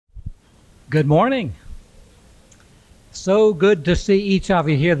Good morning. So good to see each of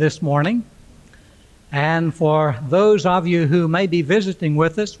you here this morning. And for those of you who may be visiting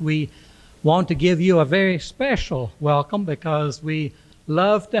with us, we want to give you a very special welcome because we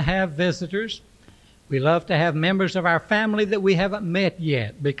love to have visitors. We love to have members of our family that we haven't met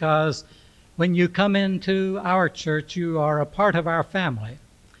yet, because when you come into our church, you are a part of our family.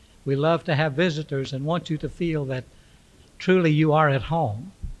 We love to have visitors and want you to feel that truly you are at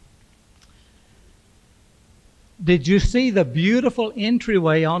home. Did you see the beautiful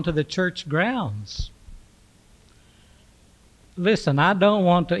entryway onto the church grounds? Listen, I don't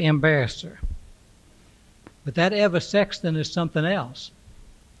want to embarrass her, but that Eva Sexton is something else.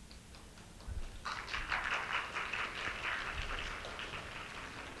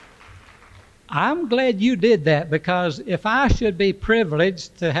 I'm glad you did that, because if I should be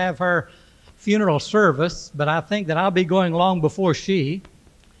privileged to have her funeral service, but I think that I'll be going long before she,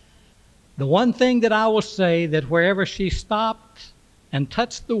 the one thing that I will say, that wherever she stopped and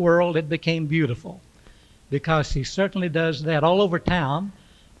touched the world, it became beautiful, because she certainly does that all over town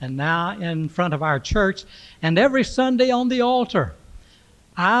and now in front of our church and every Sunday on the altar.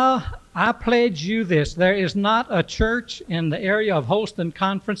 I pledge you this: there is not a church in the area of Holston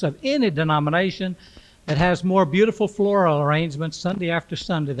Conference of any denomination that has more beautiful floral arrangements Sunday after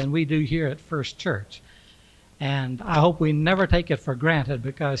Sunday than we do here at First Church. And I hope we never take it for granted,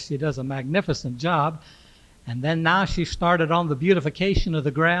 because she does a magnificent job. And then now she started on the beautification of the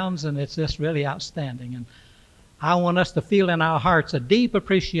grounds, and it's just really outstanding. And I want us to feel in our hearts a deep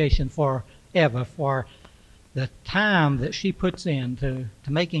appreciation for Eva, for the time that she puts into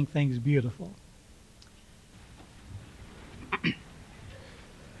making things beautiful.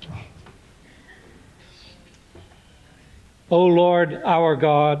 O Lord, our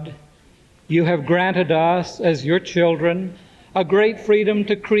God, you have granted us, as your children, a great freedom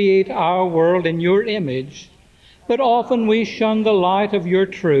to create our world in your image, but often we shun the light of your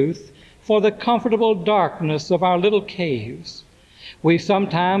truth for the comfortable darkness of our little caves. We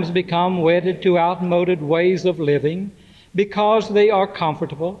sometimes become wedded to outmoded ways of living because they are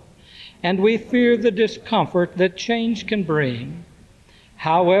comfortable, and we fear the discomfort that change can bring.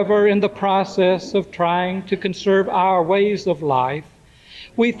 However, in the process of trying to conserve our ways of life,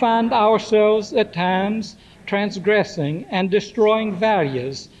 we find ourselves at times transgressing and destroying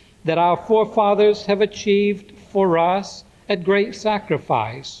values that our forefathers have achieved for us at great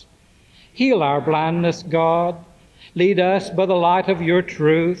sacrifice. Heal our blindness, God. Lead us by the light of your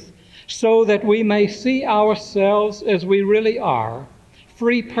truth, so that we may see ourselves as we really are,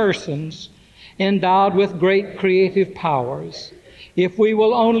 free persons endowed with great creative powers, if we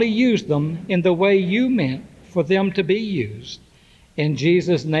will only use them in the way you meant for them to be used. In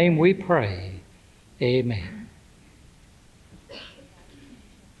Jesus' name we pray. Amen.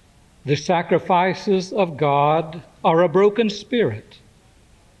 The sacrifices of God are a broken spirit.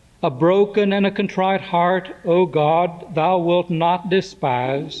 A broken and a contrite heart, O God, thou wilt not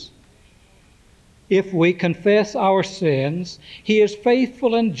despise. If we confess our sins, he is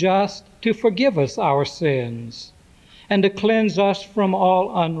faithful and just to forgive us our sins and to cleanse us from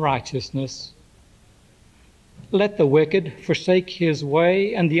all unrighteousness. Let the wicked forsake his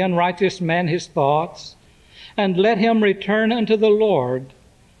way, and the unrighteous man his thoughts, and let him return unto the Lord,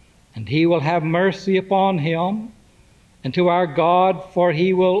 and he will have mercy upon him, and to our God, for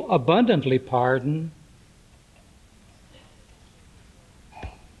he will abundantly pardon.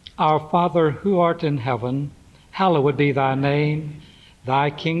 Our Father, who art in heaven, hallowed be thy name.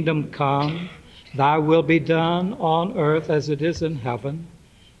 Thy kingdom come, thy will be done on earth as it is in heaven.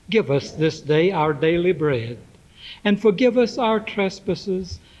 Give us this day our daily bread, and forgive us our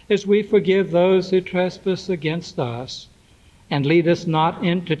trespasses, as we forgive those who trespass against us. And lead us not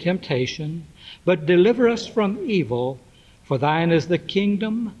into temptation, but deliver us from evil. For thine is the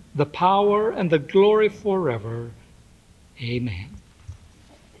kingdom, the power, and the glory forever. Amen.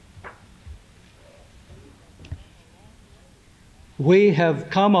 We have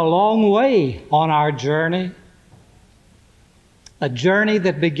come a long way on our journey, a journey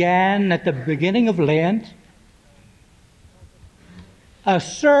that began at the beginning of Lent, a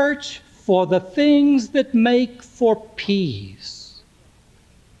search for the things that make for peace.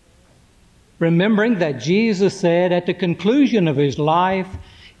 Remembering that Jesus said at the conclusion of his life,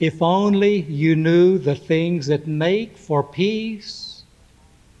 if only you knew the things that make for peace,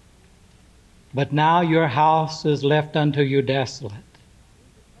 but now your house is left unto you desolate.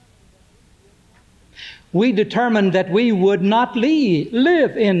 We determined that we would not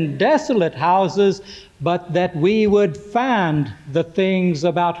live in desolate houses, but that we would find the things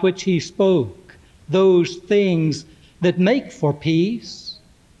about which he spoke, those things that make for peace.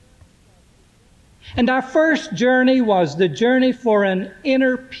 And our first journey was the journey for an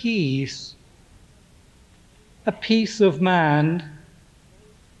inner peace, a peace of mind.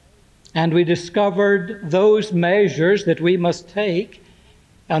 And we discovered those measures that we must take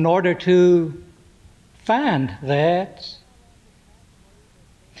in order to find that.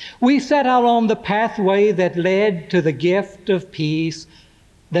 We set out on the pathway that led to the gift of peace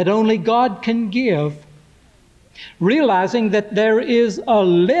that only God can give, realizing that there is a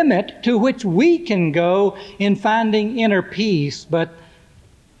limit to which we can go in finding inner peace, but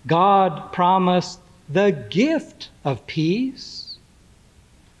God promised the gift of peace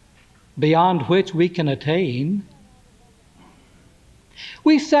beyond which we can attain.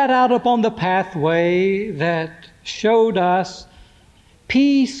 We set out upon the pathway that showed us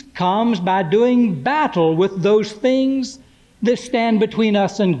peace comes by doing battle with those things that stand between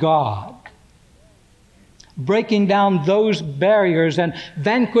us and God, breaking down those barriers and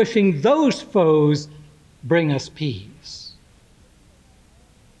vanquishing those foes bring us peace.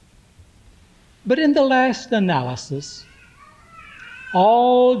 But in the last analysis,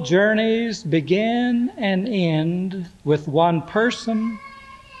 all journeys begin and end with one person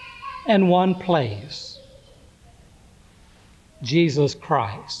and one place: Jesus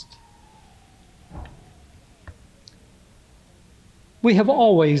Christ. We have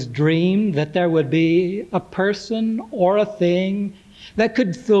always dreamed that there would be a person or a thing that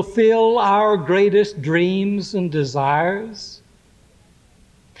could fulfill our greatest dreams and desires.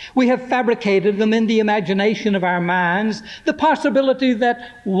 We have fabricated them in the imagination of our minds, the possibility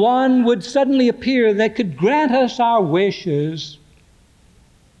that one would suddenly appear that could grant us our wishes.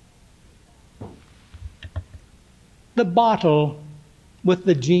 The bottle with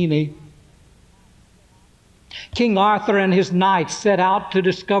the genie. King Arthur and his knights set out to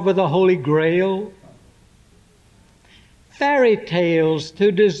discover the Holy Grail. Fairy tales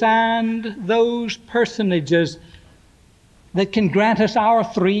to design those personages that can grant us our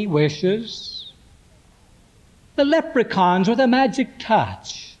three wishes. The leprechauns with a magic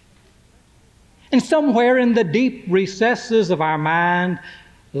touch. And somewhere in the deep recesses of our mind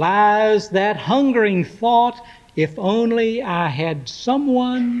lies that hungering thought, if only I had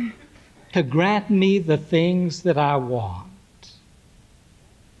someone to grant me the things that I want.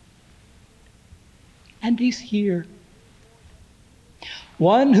 And He's here.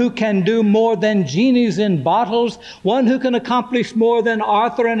 One who can do more than genies in bottles, one who can accomplish more than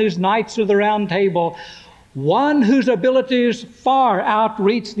Arthur and his knights of the Round Table, one whose abilities far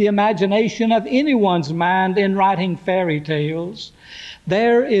outreach the imagination of anyone's mind in writing fairy tales.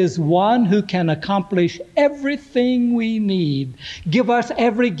 There is one who can accomplish everything we need, give us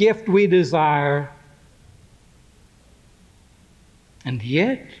every gift we desire. And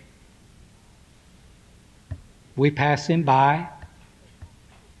yet, we pass Him by.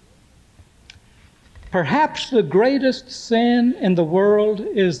 Perhaps the greatest sin in the world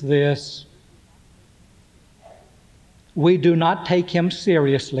is this: we do not take Him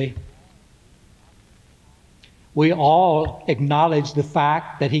seriously. We all acknowledge the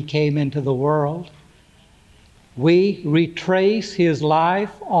fact that He came into the world. We retrace His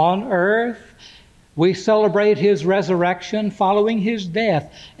life on earth. We celebrate His resurrection following His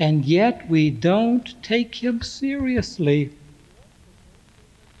death, and yet we don't take Him seriously.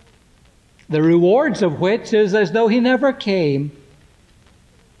 The rewards of which is as though He never came.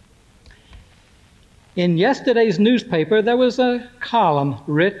 In yesterday's newspaper, there was a column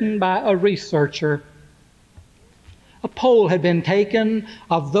written by a researcher. A poll had been taken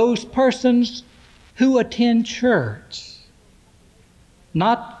of those persons who attend church,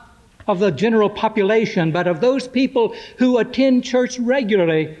 not of the general population, but of those people who attend church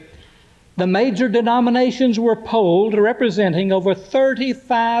regularly. The major denominations were polled, representing over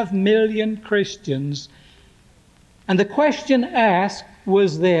 35 million Christians. And the question asked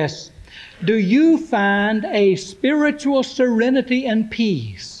was this: do you find a spiritual serenity and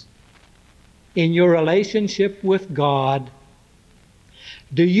peace in your relationship with God?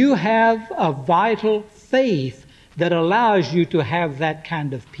 Do you have a vital faith that allows you to have that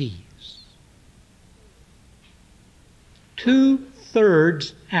kind of peace?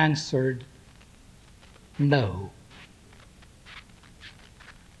 2/3 answered no.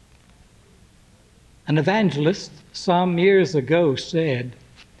 An evangelist some years ago said,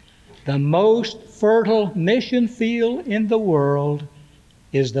 "The most fertile mission field in the world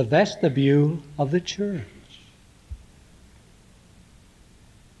is the vestibule of the church."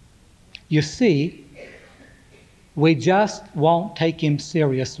 You see, we just won't take Him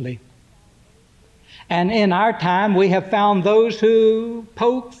seriously. And in our time, we have found those who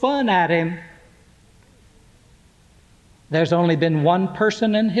poke fun at Him. There's only been one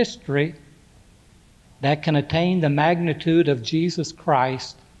person in history that can attain the magnitude of Jesus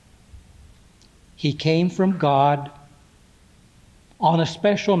Christ. He came from God on a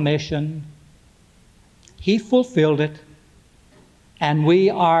special mission. He fulfilled it, and we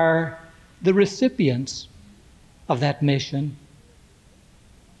are the recipients of that mission.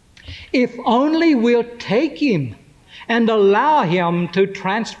 If only we'll take Him and allow Him to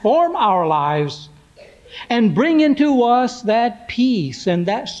transform our lives and bring into us that peace and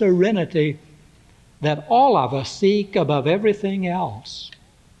that serenity that all of us seek above everything else.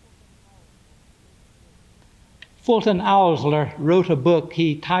 Fulton Owsler wrote a book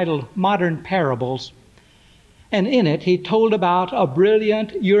he titled Modern Parables, and in it he told about a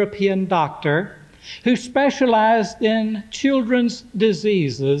brilliant European doctor who specialized in children's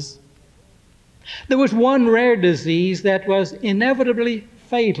diseases. There was one rare disease that was inevitably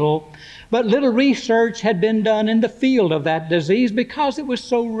fatal, but little research had been done in the field of that disease because it was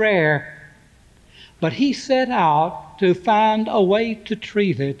so rare. But he set out to find a way to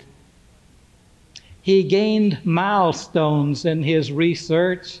treat it. He gained milestones in his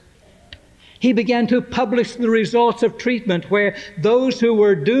research. He began to publish the results of treatment where those who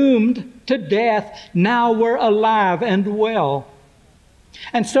were doomed to death now were alive and well.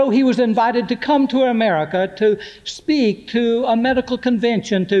 And so he was invited to come to America to speak to a medical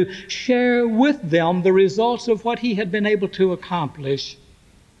convention, to share with them the results of what he had been able to accomplish.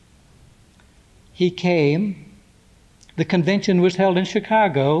 He came. The convention was held in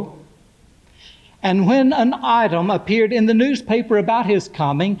Chicago. And when an item appeared in the newspaper about his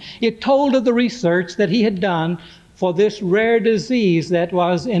coming, it told of the research that he had done for this rare disease that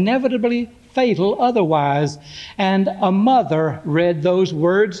was inevitably fatal otherwise. And a mother read those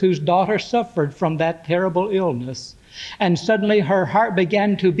words whose daughter suffered from that terrible illness. And suddenly her heart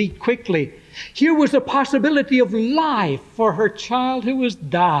began to beat quickly. Here was a possibility of life for her child who was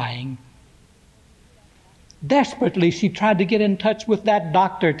dying. Desperately, she tried to get in touch with that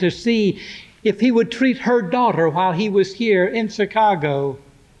doctor to see if he would treat her daughter while he was here in Chicago.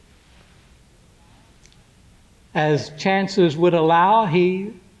 As chances would allow,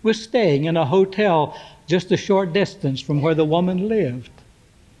 he was staying in a hotel just a short distance from where the woman lived.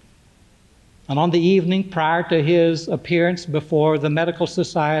 And on the evening prior to his appearance before the medical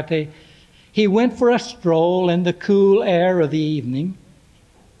society, he went for a stroll in the cool air of the evening.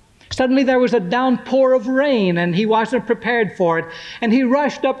 Suddenly there was a downpour of rain, and he wasn't prepared for it. And he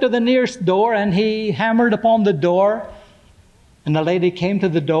rushed up to the nearest door, and he hammered upon the door. And the lady came to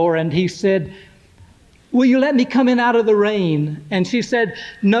the door, and he said, "Will you let me come in out of the rain?" And she said,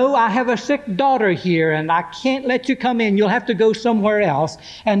 "No, I have a sick daughter here, and I can't let you come in. You'll have to go somewhere else."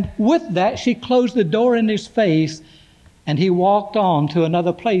 And with that, she closed the door in his face, and he walked on to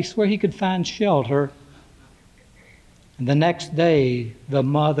another place where he could find shelter. And the next day, the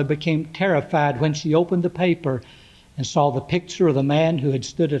mother became terrified when she opened the paper and saw the picture of the man who had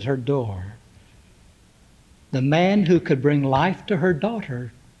stood at her door. The man who could bring life to her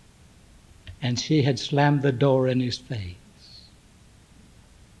daughter, and she had slammed the door in his face.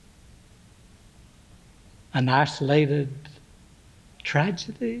 An isolated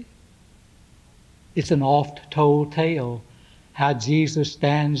tragedy. It's an oft-told tale how Jesus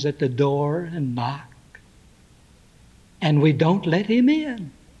stands at the door and knocks. And we don't let him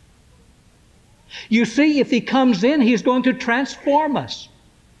in. You see, if he comes in, he's going to transform us.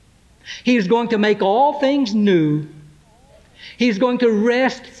 He's going to make all things new. He's going to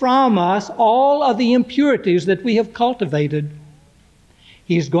wrest from us all of the impurities that we have cultivated.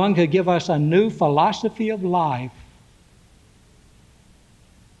 He's going to give us a new philosophy of life.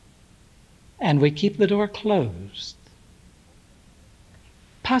 And we keep the door closed,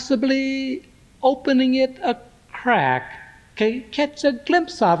 possibly opening it a crack, catch a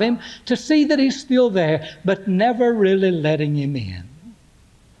glimpse of him to see that he's still there, but never really letting him in.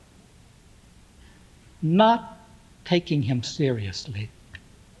 Not taking him seriously.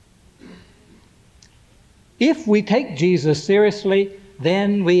 If we take Jesus seriously,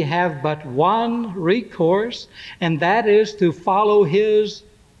 then we have but one recourse, and that is to follow his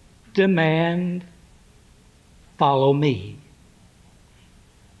demand, "Follow me."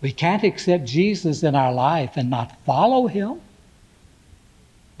 We can't accept Jesus in our life and not follow him.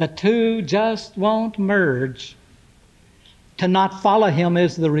 The two just won't merge. To not follow him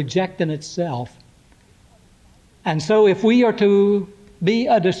is the reject in itself. And so if we are to be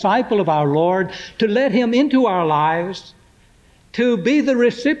a disciple of our Lord, to let him into our lives, to be the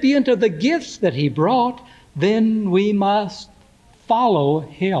recipient of the gifts that he brought, then we must follow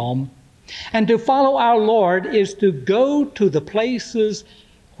him. And to follow our Lord is to go to the places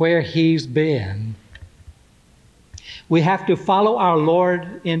where he's been. We have to follow our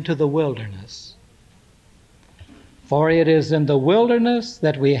Lord into the wilderness. For it is in the wilderness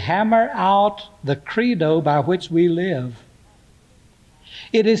that we hammer out the credo by which we live.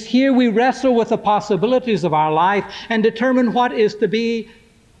 It is here we wrestle with the possibilities of our life and determine what is to be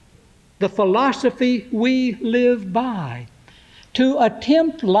the philosophy we live by. To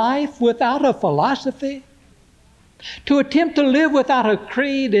attempt life without a philosophy, to attempt to live without a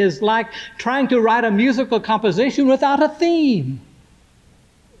creed, is like trying to write a musical composition without a theme.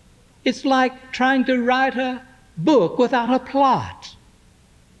 It's like trying to write a book without a plot.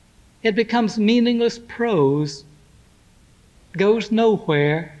 It becomes meaningless prose, goes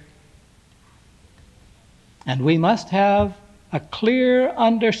nowhere. And we must have a clear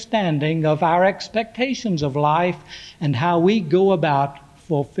understanding of our expectations of life and how we go about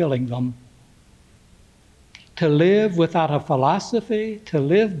fulfilling them. To live without a philosophy to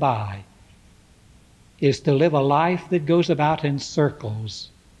live by is to live a life that goes about in circles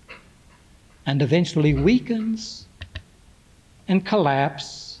and eventually weakens and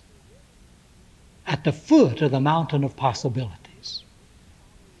collapses at the foot of the mountain of possibilities.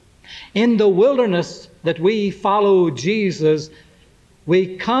 In the wilderness that we follow Jesus,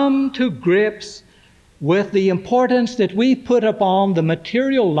 we come to grips with the importance that we put upon the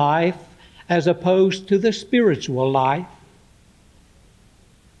material life as opposed to the spiritual life.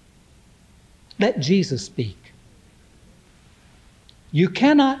 Let Jesus speak. You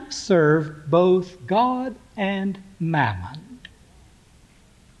cannot serve both God and mammon.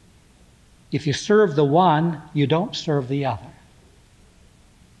 If you serve the one, you don't serve the other.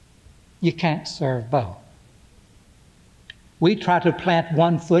 You can't serve both. We try to plant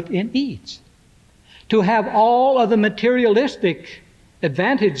one foot in each. To have all of the materialistic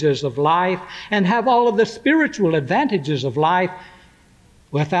advantages of life and have all of the spiritual advantages of life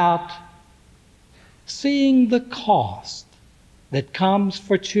without seeing the cost that comes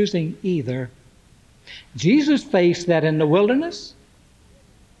for choosing either. Jesus faced that in the wilderness.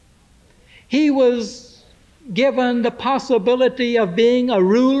 He was given the possibility of being a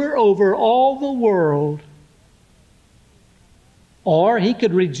ruler over all the world. Or he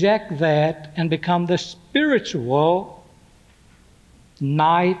could reject that and become the spiritual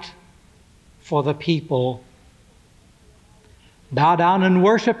knight for the people. Bow down and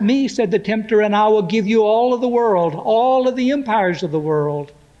worship me, said the tempter, and I will give you all of the world, all of the empires of the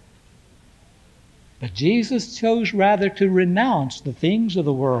world. But Jesus chose rather to renounce the things of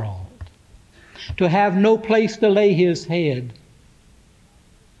the world, to have no place to lay his head,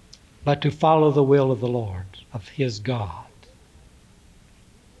 but to follow the will of the Lord, of his God.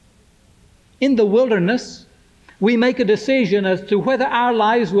 In the wilderness, we make a decision as to whether our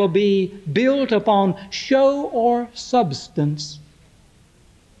lives will be built upon show or substance.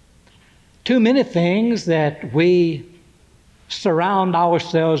 Too many things that we surround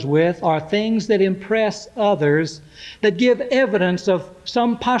ourselves with are things that impress others, that give evidence of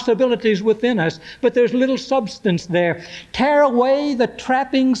some possibilities within us, but there's little substance there. Tear away the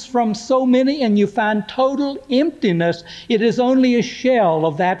trappings from so many and you find total emptiness. It is only a shell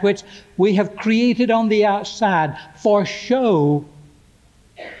of that which we have created on the outside for show.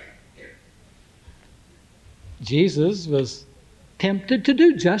 Jesus was tempted to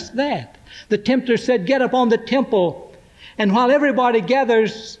do just that. The tempter said, "Get up on the temple, and while everybody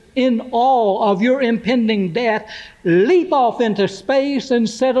gathers in awe of your impending death, leap off into space and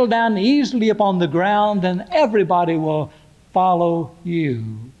settle down easily upon the ground, and everybody will follow you."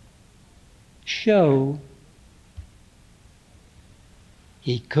 Show.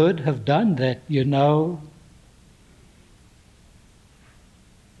 He could have done that, you know.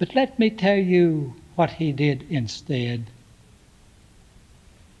 But let me tell you what he did instead.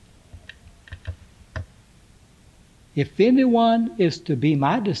 If anyone is to be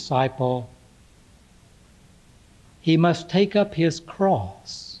my disciple, he must take up his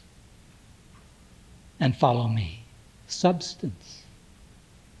cross and follow me. Substance,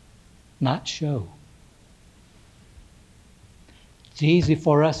 not show. It's easy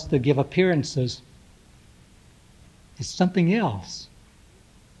for us to give appearances. It's something else.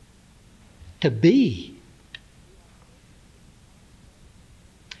 To be.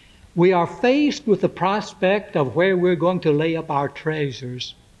 We are faced with the prospect of where we're going to lay up our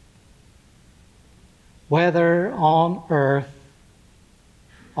treasures, whether on earth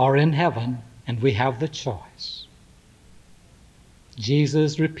or in heaven, and we have the choice.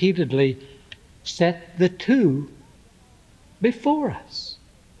 Jesus repeatedly set the two before us.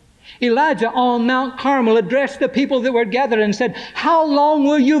 Elijah on Mount Carmel addressed the people that were gathered and said, "How long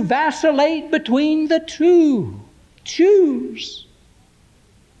will you vacillate between the two? Choose."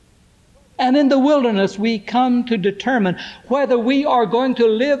 And in the wilderness, we come to determine whether we are going to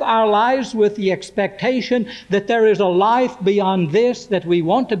live our lives with the expectation that there is a life beyond this that we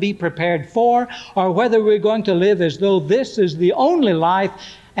want to be prepared for, or whether we're going to live as though this is the only life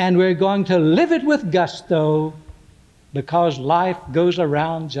and we're going to live it with gusto because life goes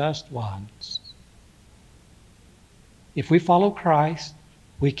around just once. If we follow Christ,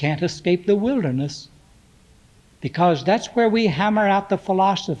 we can't escape the wilderness, because that's where we hammer out the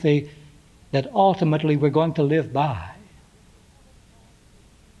philosophy that ultimately we're going to live by.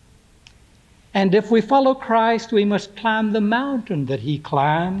 And if we follow Christ, we must climb the mountain that He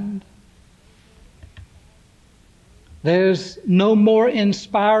climbed. There's no more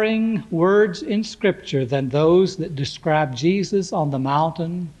inspiring words in Scripture than those that describe Jesus on the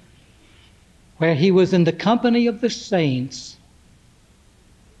mountain, where He was in the company of the saints,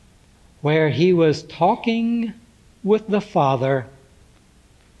 where He was talking with the Father,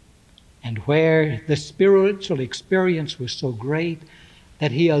 and where the spiritual experience was so great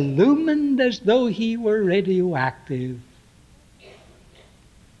that He illumined as though He were radioactive.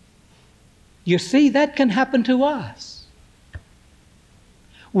 You see, that can happen to us.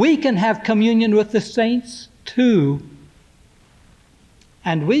 We can have communion with the saints too,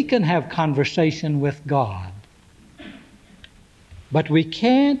 and we can have conversation with God. But we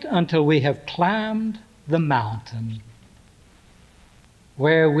can't until we have climbed the mountain,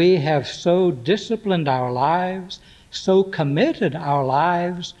 where we have so disciplined our lives, so committed our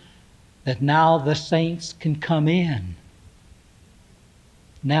lives, that now the saints can come in.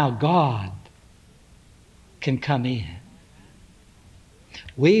 Now God can come in.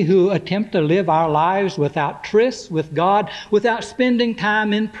 We who attempt to live our lives without trysts with God, without spending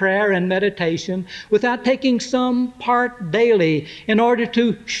time in prayer and meditation, without taking some part daily in order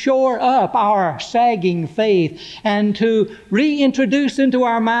to shore up our sagging faith and to reintroduce into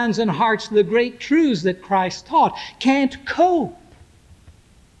our minds and hearts the great truths that Christ taught, can't cope.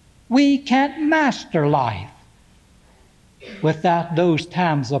 We can't master life without those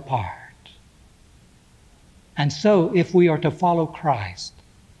times apart. And so, if we are to follow Christ,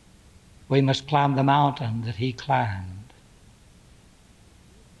 we must climb the mountain that He climbed.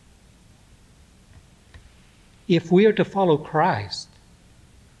 If we are to follow Christ,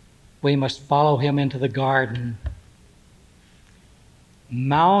 we must follow Him into the garden.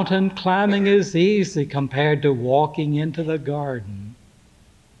 Mountain climbing is easy compared to walking into the garden.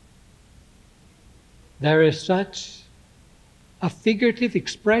 There is such a figurative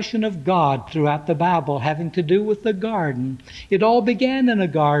expression of God throughout the Bible having to do with the garden. It all began in a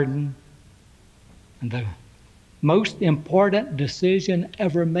garden. And the most important decision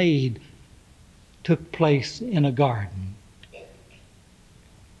ever made took place in a garden.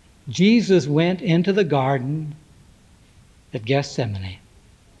 Jesus went into the garden at Gethsemane.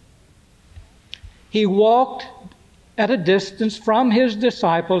 He walked at a distance from His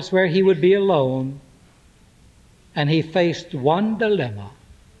disciples where He would be alone, and He faced one dilemma.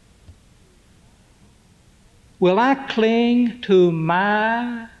 Will I cling to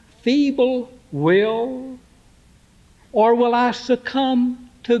my feeble will, or will I succumb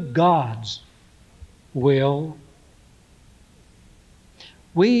to God's will?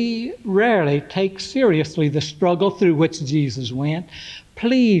 We rarely take seriously the struggle through which Jesus went.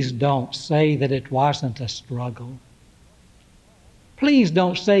 Please don't say that it wasn't a struggle. Please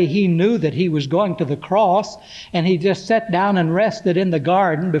don't say He knew that He was going to the cross and He just sat down and rested in the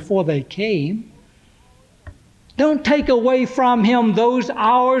garden before they came. Don't take away from Him those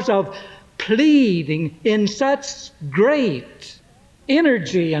hours of pleading in such great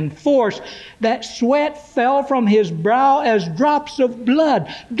energy and force that sweat fell from His brow as drops of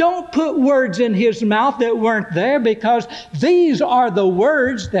blood. Don't put words in His mouth that weren't there, because these are the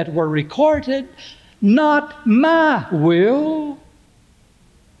words that were recorded. Not my will,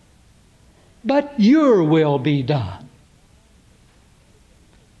 but your will be done.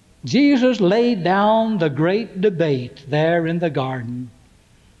 Jesus laid down the great debate there in the garden.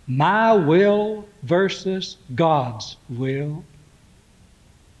 My will versus God's will.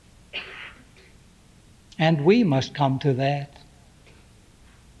 And we must come to that.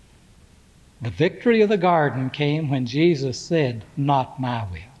 The victory of the garden came when Jesus said, not my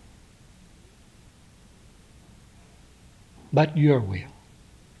will, but your will.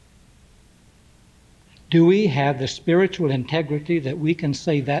 Do we have the spiritual integrity that we can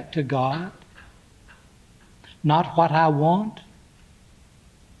say that to God? Not what I want,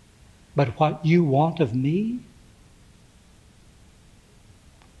 but what you want of me?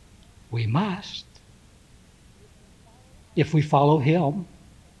 We must. If we follow Him.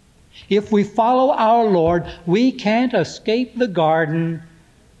 If we follow our Lord, we can't escape the garden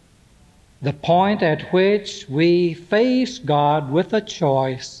the point at which we face God with a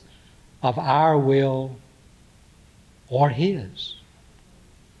choice of our will or His.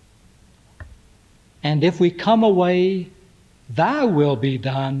 And if we come away, Thy will be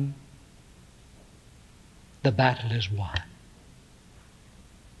done, the battle is won.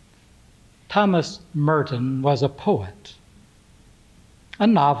 Thomas Merton was a poet, a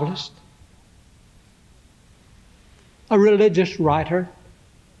novelist, a religious writer,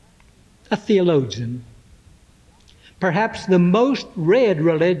 a theologian, perhaps the most read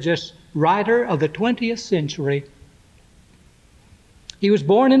religious writer of the 20th century. He was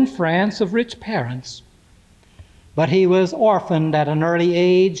born in France of rich parents, but he was orphaned at an early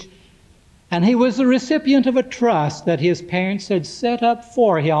age, and he was the recipient of a trust that his parents had set up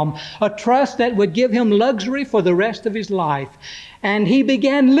for him, a trust that would give him luxury for the rest of his life. And he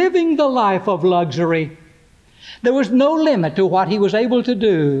began living the life of luxury. There was no limit to what he was able to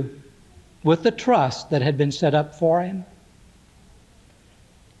do with the trust that had been set up for him.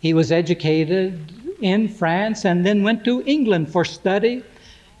 He was educated in France and then went to England for study.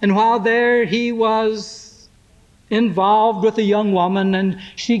 And while there, he was involved with a young woman, and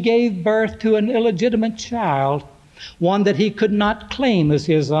she gave birth to an illegitimate child, one that he could not claim as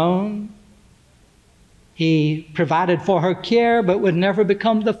his own. He provided for her care, but would never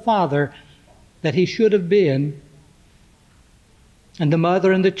become the father that he should have been. And the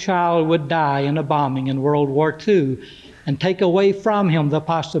mother and the child would die in a bombing in World War II and take away from him the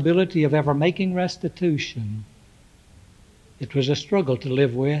possibility of ever making restitution. It was a struggle to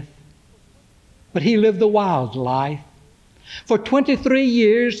live with. But he lived a wild life. For 23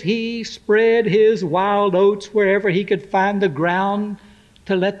 years he spread his wild oats wherever he could find the ground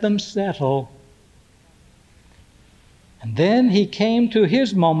to let them settle. And then he came to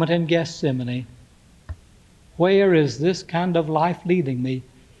his moment in Gethsemane. Where is this kind of life leading me?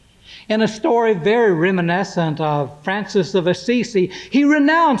 In a story very reminiscent of Francis of Assisi, he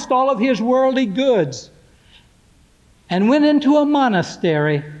renounced all of his worldly goods and went into a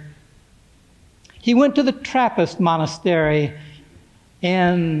monastery. He went to the Trappist monastery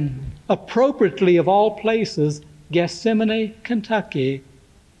in, appropriately of all places, Gethsemane, Kentucky.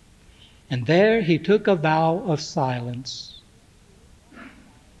 And there he took a vow of silence.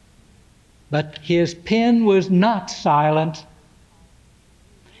 But his pen was not silent.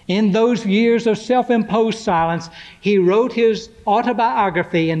 In those years of self-imposed silence, he wrote his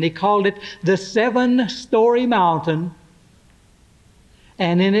autobiography, and he called it The 7-Story Mountain.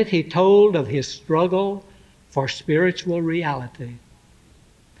 And in it he told of his struggle for spiritual reality.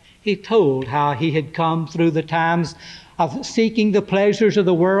 He told how he had come through the times of seeking the pleasures of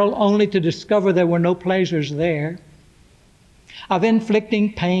the world only to discover there were no pleasures there, of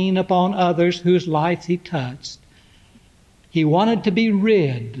inflicting pain upon others whose lives he touched. He wanted to be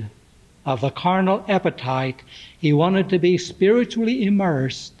rid of the carnal appetite. He wanted to be spiritually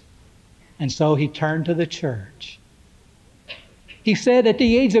immersed, and so he turned to the church. He said at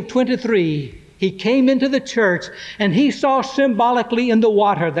the age of 23, he came into the church and he saw symbolically in the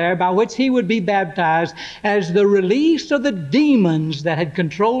water there by which he would be baptized as the release of the demons that had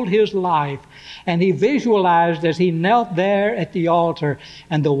controlled his life. And he visualized as he knelt there at the altar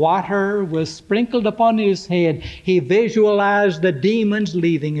and the water was sprinkled upon his head, he visualized the demons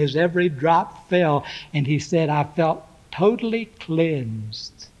leaving as every drop fell. And he said, I felt totally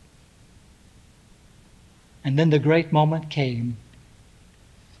cleansed. And then the great moment came.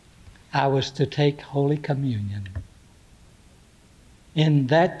 I was to take Holy Communion. In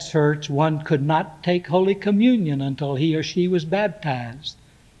that church, one could not take Holy Communion until he or she was baptized.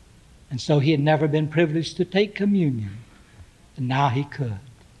 And so he had never been privileged to take communion. And now he could.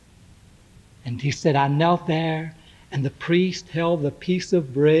 And he said, I knelt there, and the priest held the piece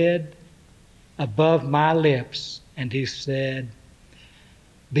of bread above my lips. And he said,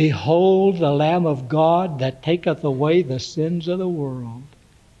 Behold the Lamb of God that taketh away the sins of the world.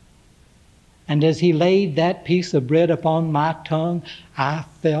 And as he laid that piece of bread upon my tongue, I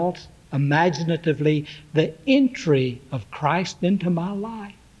felt imaginatively the entry of Christ into my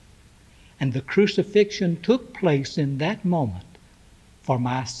life. And the crucifixion took place in that moment for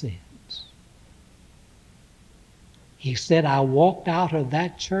my sins. He said, I walked out of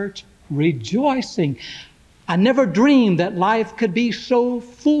that church rejoicing. I never dreamed that life could be so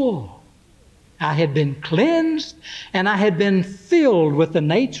full. I had been cleansed and I had been filled with the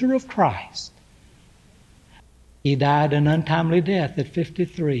nature of Christ. He died an untimely death at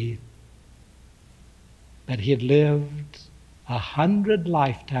 53. But he had lived 100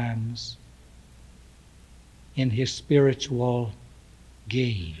 lifetimes in his spiritual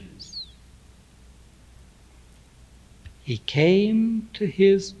gaze. He came to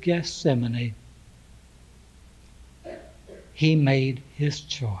his Gethsemane. He made his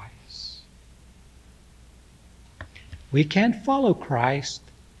choice. We can't follow Christ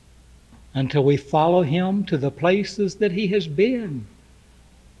until we follow him to the places that he has been,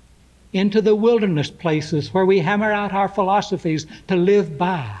 into the wilderness places where we hammer out our philosophies to live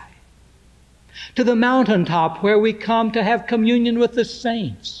by, to the mountaintop where we come to have communion with the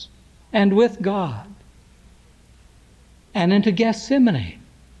saints and with God, and into Gethsemane,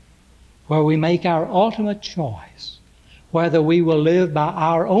 where we make our ultimate choice, whether we will live by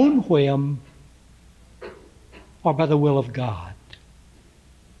our own whim or by the will of God.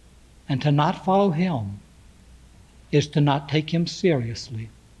 And to not follow him is to not take him seriously.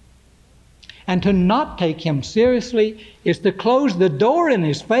 And to not take him seriously is to close the door in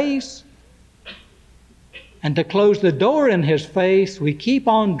his face. And to close the door in his face, we keep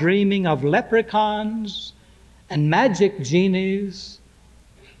on dreaming of leprechauns and magic genies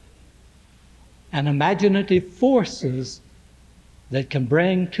and imaginative forces that can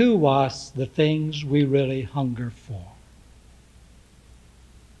bring to us the things we really hunger for.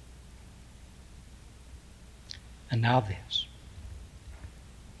 And now this.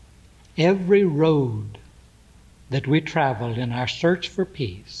 Every road that we travel in our search for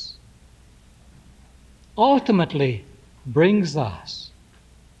peace ultimately brings us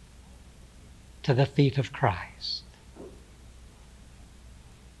to the feet of Christ.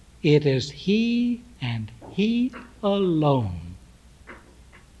 It is he and he alone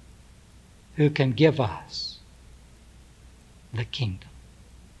who can give us the kingdom.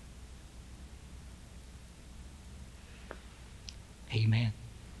 Amen.